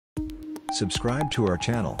Subscribe to our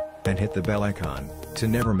channel, and hit the bell icon, to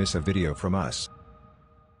never miss a video from us.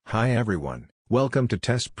 Hi everyone, welcome to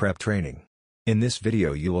Test Prep Training. In this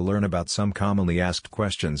video you will learn about some commonly asked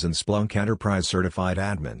questions in Splunk Enterprise Certified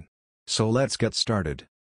Admin. So let's get started.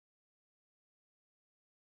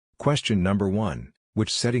 Question number 1.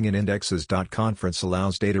 Which setting in indexes.conference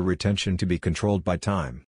allows data retention to be controlled by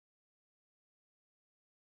time?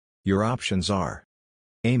 Your options are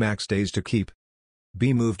A. Max days to keep,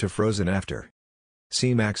 B. Move to frozen after,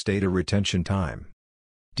 C. Max data retention time,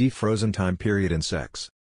 D. Frozen time period in sex.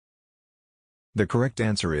 The correct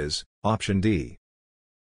answer is option D.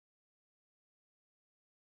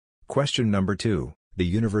 Question number 2. The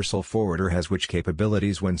universal forwarder has which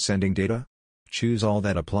capabilities when sending data? Choose all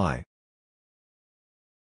that apply.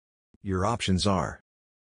 Your options are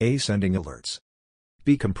A. Sending alerts,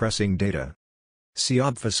 B. Compressing data, C.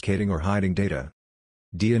 Obfuscating or hiding data,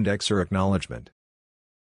 D. Indexer acknowledgement.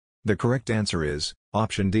 The correct answer is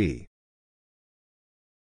option D.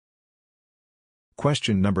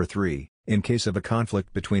 Question number 3. In case of a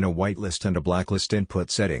conflict between a whitelist and a blacklist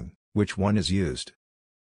input setting, which one is used?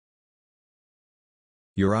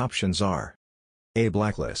 Your options are A.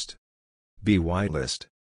 Blacklist, B. Whitelist,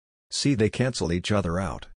 C. They cancel each other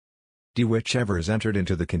out, D. Whichever is entered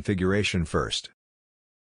into the configuration first.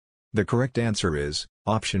 The correct answer is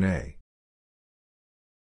option A.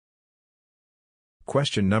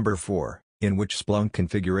 Question number 4. In which Splunk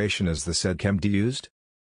configuration is the said CMD used?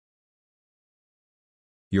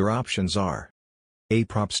 Your options are A.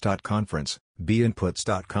 Props.conference, B.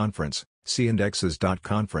 Inputs.conference, C.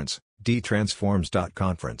 Indexes.conference, D.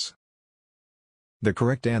 Transforms.conference. The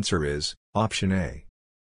correct answer is option A.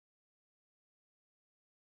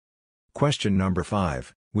 Question number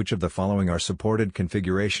 5. Which of the following are supported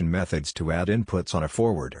configuration methods to add inputs on a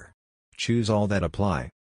forwarder? Choose all that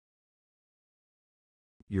apply.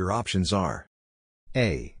 Your options are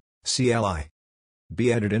A. CLI,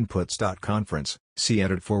 B. Edit Inputs.conference, C.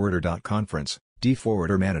 Edit Forwarder.conference, D.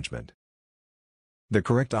 Forwarder Management. The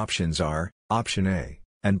correct options are option A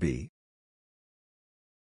and B.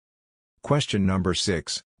 Question number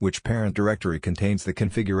 6. Which parent directory contains the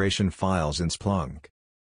configuration files in Splunk?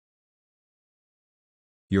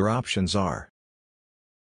 Your options are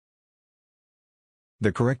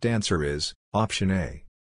The correct answer is option A.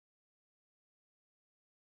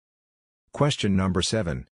 Question number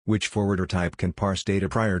 7. Which forwarder type can parse data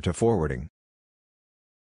prior to forwarding?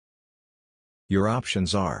 Your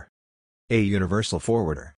options are A. Universal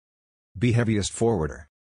forwarder, B. Heaviest forwarder,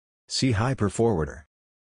 C. Hyper forwarder,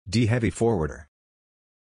 D. Heavy forwarder.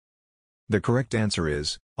 The correct answer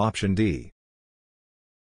is option D.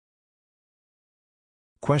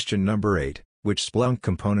 Question number 8. Which Splunk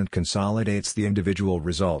component consolidates the individual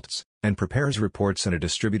results and prepares reports in a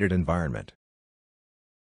distributed environment?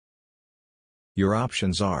 Your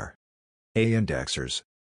options are A. Indexers,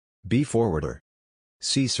 B. Forwarder,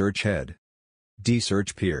 C. Search head, D.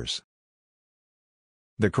 Search peers.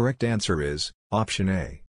 The correct answer is option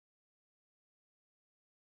A.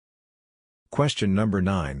 Question number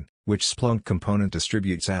 9. Which Splunk component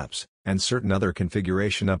distributes apps and certain other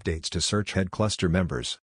configuration updates to search head cluster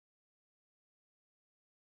members?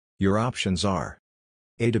 Your options are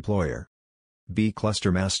A. Deployer, B.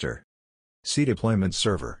 Cluster master, C. Deployment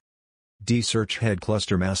server, D. Search head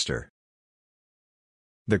cluster master.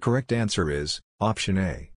 The correct answer is option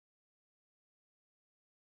A.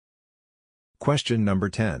 Question number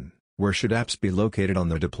 10. Where should apps be located on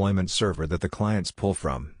the deployment server that the clients pull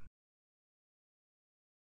from?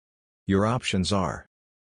 Your options are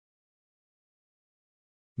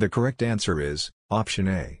The correct answer is option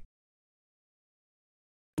A.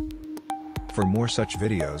 For more such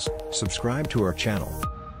videos, subscribe to our channel.